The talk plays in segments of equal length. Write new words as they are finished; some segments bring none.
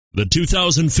The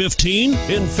 2015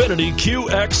 Infiniti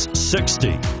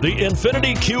QX60. The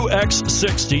Infiniti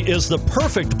QX60 is the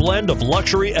perfect blend of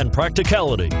luxury and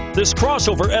practicality. This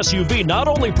crossover SUV not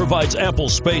only provides ample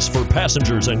space for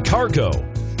passengers and cargo,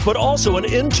 but also an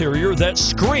interior that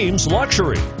screams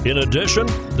luxury. In addition,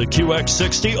 the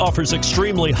QX60 offers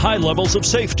extremely high levels of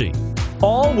safety,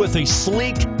 all with a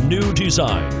sleek new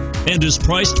design, and is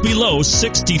priced below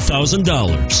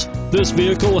 $60,000. This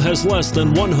vehicle has less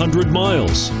than 100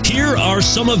 miles. Here are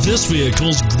some of this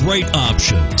vehicle's great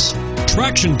options: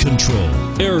 traction control,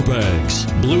 airbags,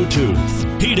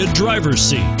 Bluetooth, heated driver's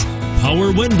seat,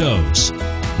 power windows,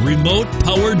 remote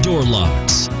power door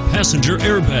locks, passenger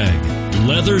airbag,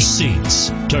 leather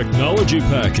seats, technology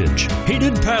package,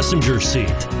 heated passenger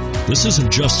seat. This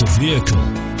isn't just a vehicle,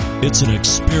 it's an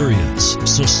experience.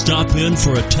 So stop in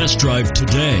for a test drive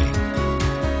today.